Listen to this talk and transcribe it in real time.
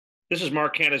This is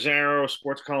Mark Cannizzaro,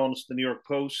 sports columnist at the New York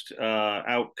Post,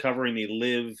 out covering the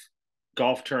LIV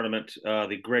Golf Tournament,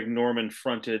 the Greg Norman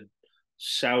fronted,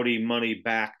 Saudi money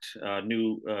backed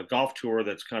new golf tour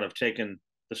that's kind of taken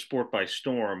the sport by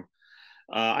storm.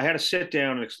 I had a sit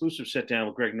down, an exclusive sit down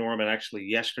with Greg Norman actually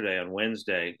yesterday on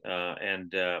Wednesday,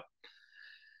 and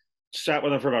sat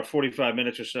with him for about 45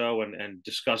 minutes or so and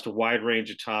discussed a wide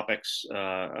range of topics,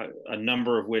 a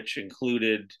number of which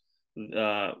included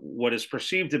what is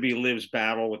perceived to be LIV's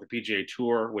battle with the PGA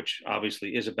Tour, which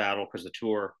obviously is a battle because the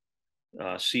tour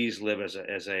sees LIV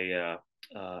as a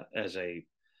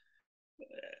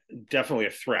definitely a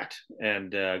threat.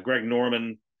 And Greg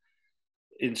Norman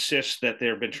insists that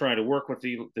they've been trying to work with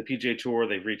the PGA Tour.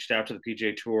 They've reached out to the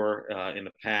PGA Tour in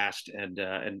the past and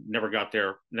never got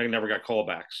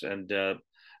callbacks. And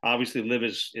obviously, LIV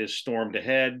is stormed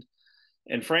ahead.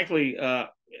 And frankly,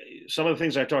 some of the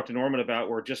things I talked to Norman about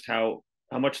were just how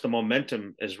much the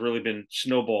momentum has really been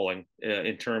snowballing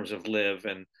in terms of LIV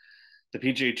and the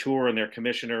PGA Tour and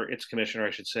its commissioner,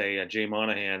 I should say, Jay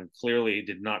Monahan, clearly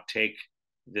did not take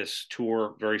this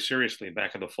tour very seriously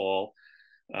back in the fall.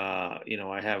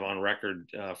 I have on record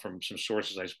from some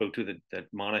sources I spoke to that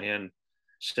Monahan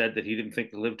said that he didn't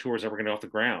think the LIV Tour is ever going to off the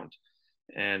ground.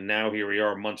 And now here we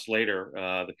are months later.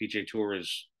 The PGA Tour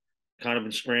is kind of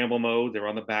in scramble mode. They're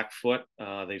on the back foot.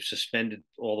 They've suspended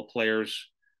all the players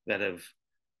that have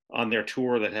on their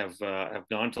tour that have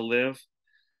gone to LIV.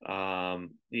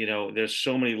 There's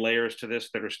so many layers to this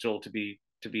that are still to be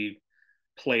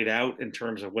played out in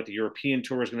terms of what the European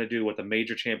Tour is going to do, what the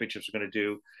major championships are going to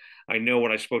do. I know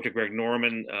when I spoke to Greg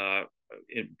Norman,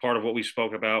 part of what we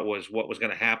spoke about was what was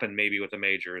going to happen maybe with the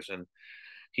majors. And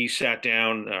he sat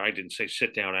down. I didn't say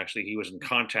sit down, actually. He was in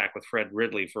contact with Fred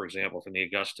Ridley, for example, from the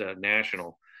Augusta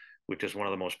National, which is one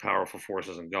of the most powerful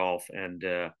forces in golf, and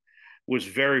was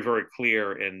very, very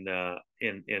clear in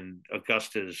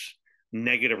Augusta's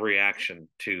negative reaction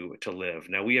to LIV.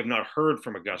 Now, we have not heard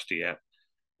from Augusta yet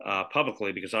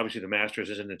publicly because obviously the Masters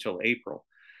isn't until April.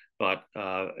 But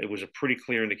it was a pretty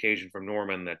clear indication from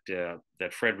Norman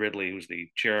that Fred Ridley, who's the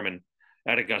chairman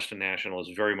at Augusta National,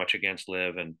 is very much against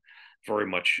LIV and very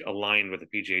much aligned with the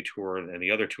PGA Tour and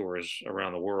the other tours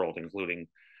around the world, including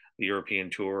the European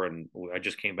Tour. And I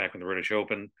just came back from the British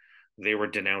Open. They were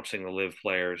denouncing the LIV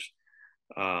players.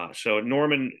 So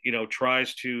Norman,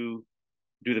 tries to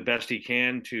do the best he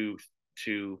can to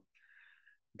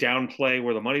downplay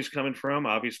where the money's coming from.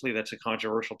 Obviously, that's a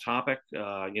controversial topic.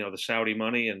 The Saudi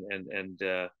money and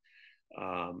the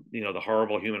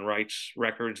horrible human rights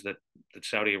records that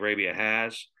Saudi Arabia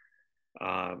has.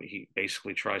 He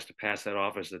basically tries to pass that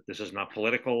off as that this is not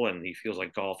political, and he feels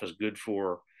like golf is good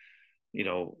for,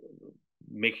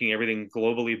 making everything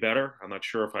globally better. I'm not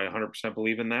sure if I 100%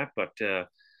 believe in that, but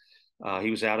he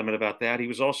was adamant about that. He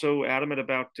was also adamant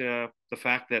about the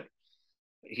fact that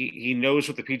he knows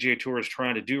what the PGA Tour is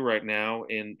trying to do right now.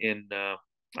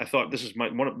 I thought this is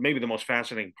maybe the most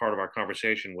fascinating part of our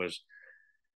conversation was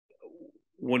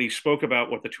when he spoke about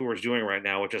what the tour is doing right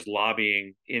now, which is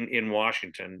lobbying in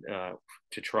Washington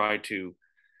to try to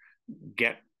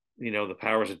get the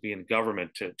powers that be in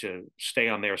government to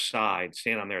stand on their side,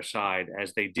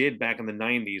 as they did back in the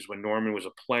 90s when Norman was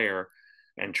a player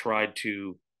and tried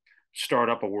to start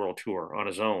up a world tour on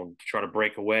his own to try to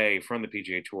break away from the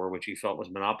PGA Tour, which he felt was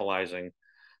monopolizing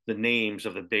the names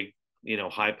of the big,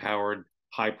 high-powered,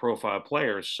 high-profile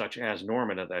players such as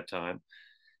Norman at that time.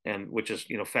 And which is,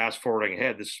 fast forwarding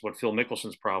ahead, this is what Phil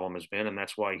Mickelson's problem has been, and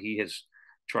that's why he has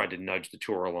tried to nudge the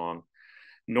tour along.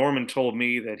 Norman told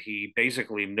me that he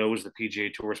basically knows the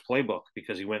PGA Tour's playbook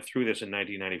because he went through this in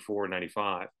 1994 and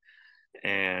 95.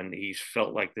 And he's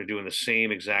felt like they're doing the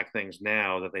same exact things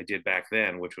now that they did back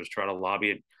then, which was try to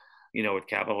lobby it, at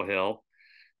Capitol Hill.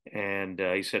 And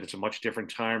he said it's a much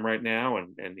different time right now,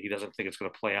 and he doesn't think it's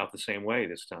going to play out the same way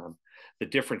this time. The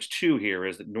difference, too, here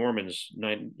is that Norman's,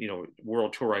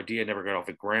 world tour idea never got off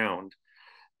the ground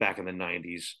back in the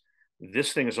 90s.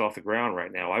 This thing is off the ground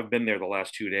right now. I've been there the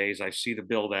last 2 days. I see the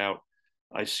build out.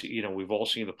 I see, we've all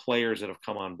seen the players that have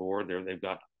come on board. They've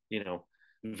got,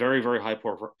 very, very high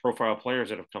profile players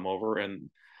that have come over. And,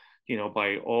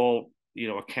 by all,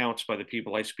 accounts by the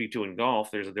people I speak to in golf,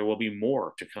 there will be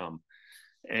more to come.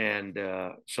 And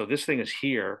so this thing is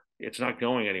here. It's not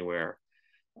going anywhere.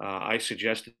 I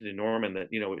suggested to Norman that,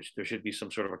 there should be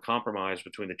some sort of a compromise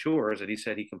between the tours, and he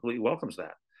said he completely welcomes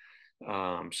that.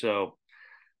 So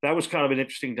that was kind of an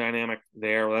interesting dynamic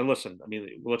there. Well, listen,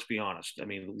 let's be honest.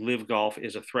 LIV Golf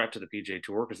is a threat to the PGA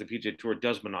Tour because the PGA Tour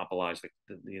does monopolize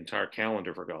the entire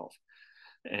calendar for golf.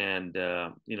 And,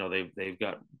 they've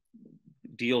got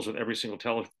deals with every single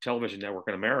television network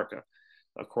in America.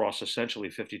 across essentially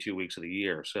 52 weeks of the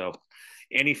year. So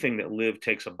anything that LIV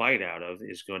takes a bite out of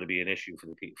is going to be an issue for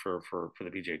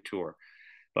the PGA Tour.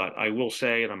 But I will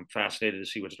say, and I'm fascinated to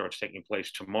see what starts taking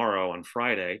place tomorrow on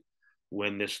Friday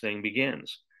when this thing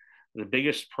begins. The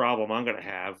biggest problem I'm going to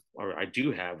have, or I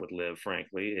do have with LIV,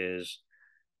 frankly, is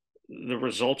the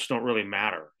results don't really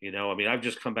matter. I mean, I've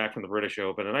just come back from the British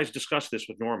Open, and I discussed this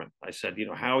with Norman. I said,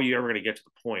 how are you ever going to get to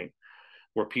the point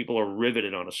where people are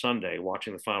riveted on a Sunday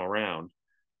watching the final round,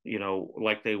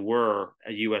 like they were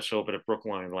at US Open at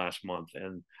Brookline last month,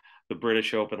 and the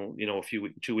British Open,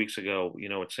 2 weeks ago,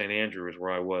 at St. Andrews,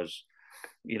 where I was,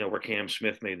 where Cam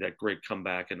Smith made that great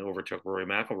comeback and overtook Rory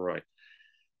McIlroy.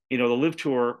 The LIV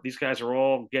Tour, these guys are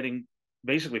all getting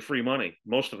basically free money.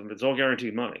 Most of them, it's all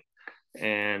guaranteed money.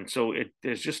 And so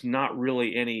there's just not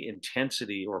really any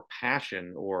intensity or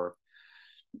passion or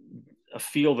a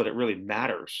feel that it really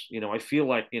matters. I feel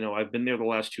like, I've been there the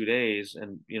last 2 days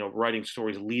and, writing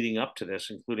stories leading up to this,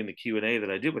 including the Q&A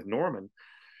that I did with Norman,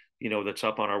 that's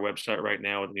up on our website right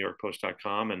now at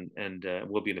NewYorkPost.com and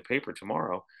will be in the paper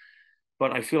tomorrow.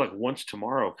 But I feel like once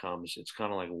tomorrow comes, it's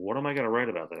kind of like, what am I going to write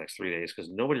about the next 3 days? Because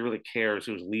nobody really cares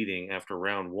who's leading after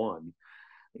round one,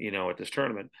 at this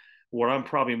tournament. What I'm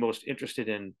probably most interested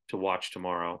in to watch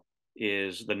tomorrow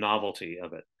is the novelty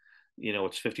of it.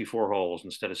 It's 54 holes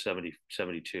instead of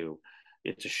 72.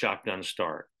 It's a shotgun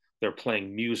start. They're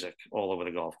playing music all over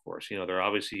the golf course. They're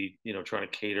obviously, trying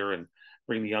to cater and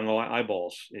bring the young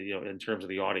eyeballs, in terms of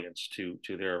the audience to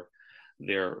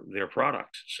their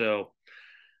product. So,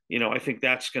 I think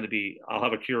that's going to be, I'll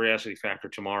have a curiosity factor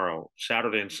tomorrow.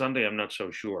 Saturday and Sunday, I'm not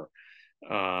so sure.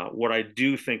 What I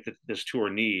do think that this tour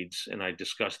needs, and I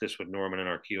discussed this with Norman in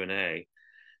our Q&A,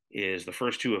 is the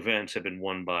first two events have been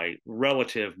won by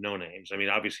relative no names. I mean,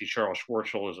 obviously Charles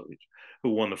Schwartzel, who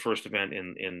won the first event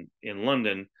in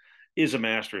London, is a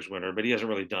Masters winner, but he hasn't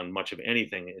really done much of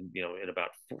anything in about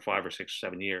 5 or 6,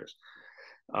 7 years.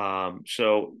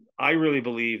 So I really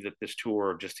believe that this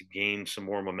tour, just to gain some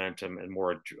more momentum and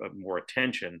more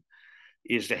attention,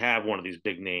 is to have one of these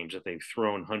big names that they've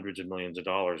thrown hundreds of millions of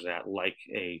dollars at, like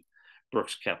a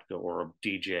Brooks Koepka or a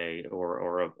DJ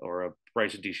or a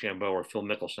Bryson DeChambeau or Phil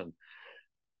Mickelson.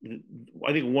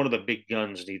 I think one of the big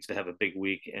guns needs to have a big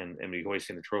week and be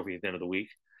hoisting the trophy at the end of the week.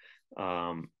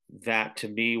 That to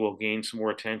me will gain some more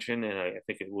attention, and I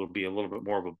think it will be a little bit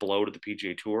more of a blow to the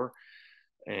PGA Tour.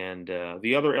 And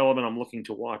the other element I'm looking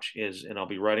to watch is, and I'll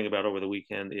be writing about over the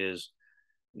weekend, is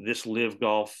this LIV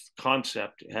Golf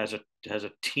concept has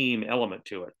a team element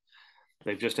to it.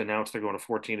 They've just announced they're going to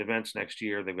 14 events next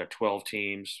year. They've got 12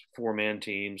 teams, 4-man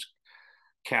teams,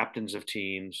 captains of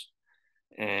teams,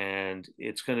 and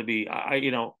it's going to be.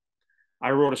 I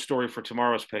wrote a story for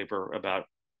tomorrow's paper about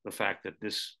the fact that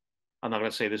this. I'm not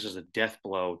going to say this is a death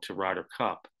blow to Ryder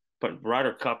Cup, but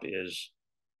Ryder Cup is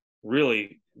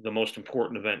really the most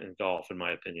important event in golf, in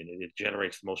my opinion. It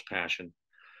generates the most passion.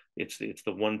 It's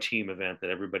the one team event that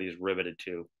everybody is riveted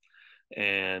to.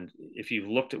 And if you've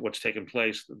looked at what's taken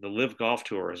place, the LIV Golf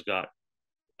Tour has got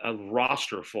a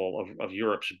roster full of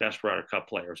Europe's best Ryder Cup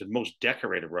players and most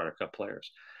decorated Ryder Cup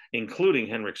players, including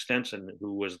Henrik Stenson,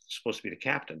 who was supposed to be the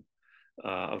captain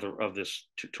of this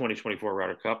 2024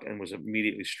 Ryder Cup and was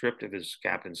immediately stripped of his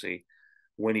captaincy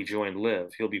when he joined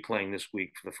LIV. He'll be playing this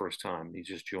week for the first time. He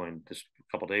just joined this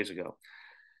a couple of days ago.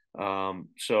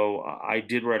 So I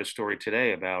did write a story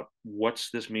today about what's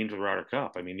this mean to the Ryder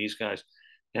Cup. I mean, these guys,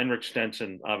 Henrik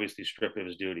Stenson, obviously stripped of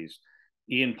his duties.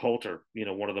 Ian Poulter,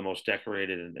 one of the most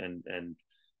decorated and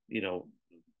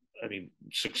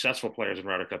successful players in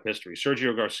Ryder Cup history.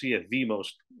 Sergio Garcia, the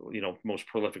most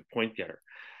prolific point getter.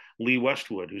 Lee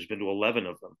Westwood, who's been to 11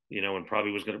 of them, and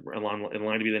probably was going to in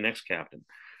line to be the next captain.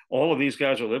 All of these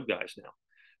guys are LIV guys now.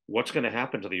 What's going to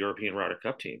happen to the European Ryder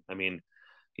Cup team? I mean,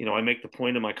 I make the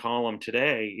point in my column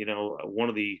today, one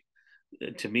of the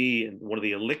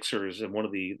elixirs and one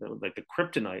of the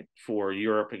kryptonite for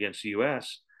Europe against the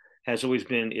US has always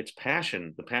been its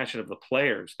passion, the passion of the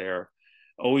players there,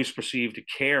 always perceived to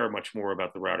care much more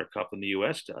about the Ryder Cup than the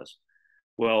US does.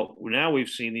 Well, now we've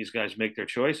seen these guys make their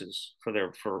choices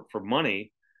for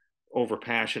money over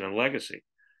passion and legacy.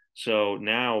 So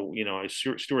now,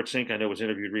 Stuart Sink, I know, was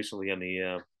interviewed recently on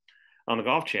the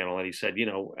Golf Channel, and he said,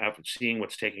 after seeing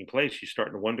what's taking place, you're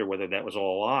starting to wonder whether that was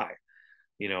all a lie,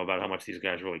 about how much these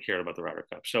guys really cared about the Ryder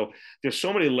Cup. So there's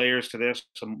so many layers to this.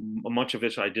 Much of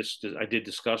this I did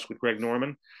discuss with Greg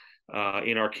Norman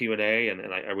in our Q&A, and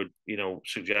I would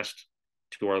suggest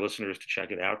to our listeners to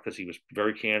check it out because he was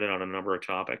very candid on a number of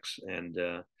topics. And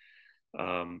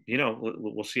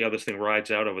we'll see how this thing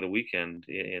rides out over the weekend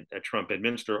at Trump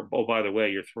Bedminster. Oh, by the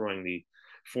way, you're throwing the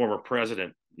former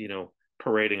president,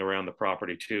 parading around the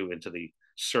property too into the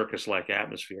circus-like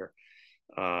atmosphere.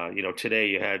 Today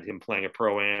you had him playing a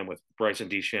pro-am with Bryson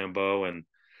DeChambeau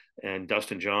and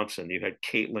Dustin Johnson. You had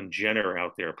Caitlyn Jenner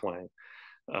out there playing,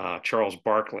 Charles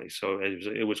Barkley. So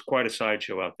it was quite a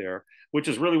sideshow out there, which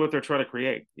is really what they're trying to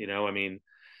create. I mean,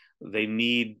 they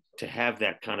need to have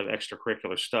that kind of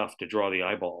extracurricular stuff to draw the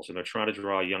eyeballs, and they're trying to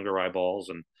draw younger eyeballs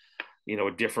and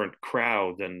a different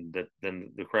crowd than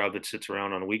the crowd that sits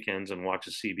around on weekends and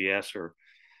watches CBS or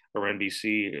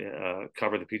NBC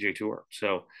cover the PGA Tour.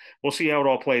 So we'll see how it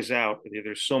all plays out.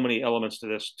 There's so many elements to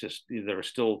this just that are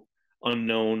still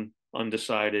unknown,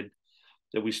 undecided,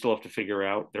 that we still have to figure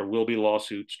out. There will be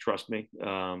lawsuits, trust me.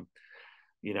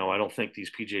 I don't think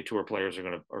these PGA Tour players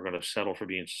are gonna settle for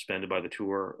being suspended by the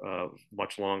tour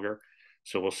much longer.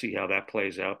 So we'll see how that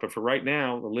plays out. But for right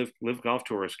now, the LIV Golf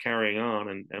Tour is carrying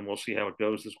on, and we'll see how it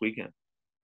goes this weekend.